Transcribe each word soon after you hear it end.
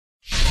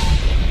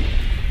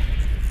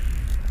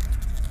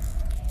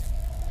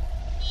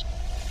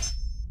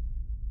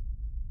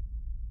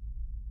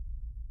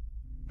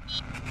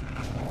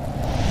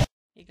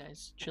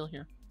guys, Chill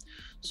here.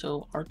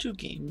 So R2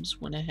 Games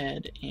went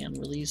ahead and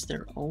released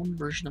their own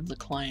version of the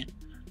client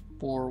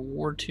for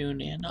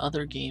Wartune and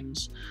other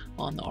games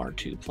on the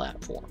R2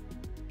 platform.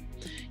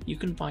 You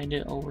can find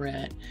it over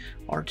at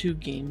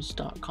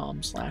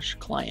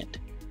r2games.com/client.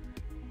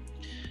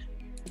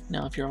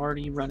 Now if you're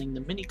already running the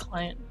mini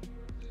client,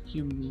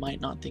 you might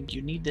not think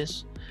you need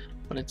this,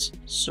 but it's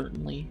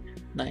certainly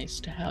nice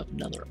to have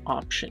another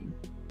option.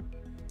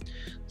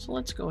 So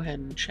let's go ahead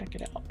and check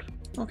it out.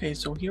 Okay,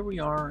 so here we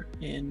are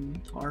in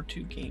the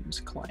R2 Games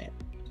client.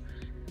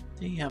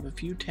 They have a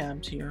few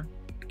tabs here: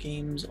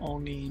 games, all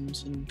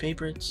games, and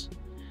favorites.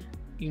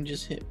 You can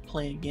just hit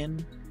play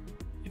again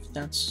if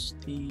that's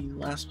the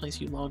last place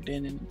you logged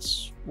in and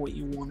it's what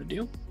you want to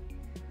do.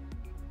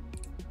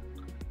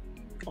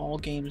 All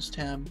games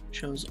tab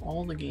shows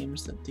all the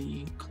games that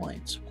the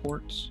client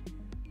supports.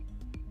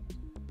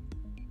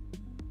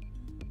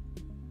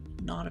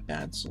 Not a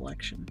bad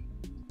selection.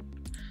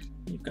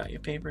 You've got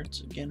your favorites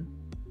again.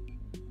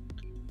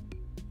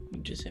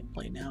 You just hit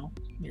play now,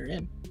 and you're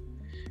in.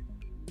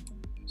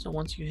 So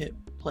once you hit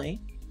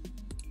play,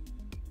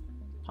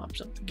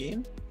 pops up the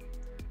game,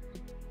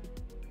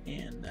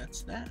 and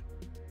that's that.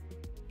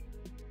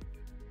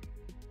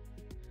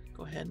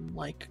 Go ahead and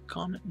like,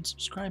 comment, and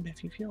subscribe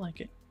if you feel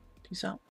like it. Peace out.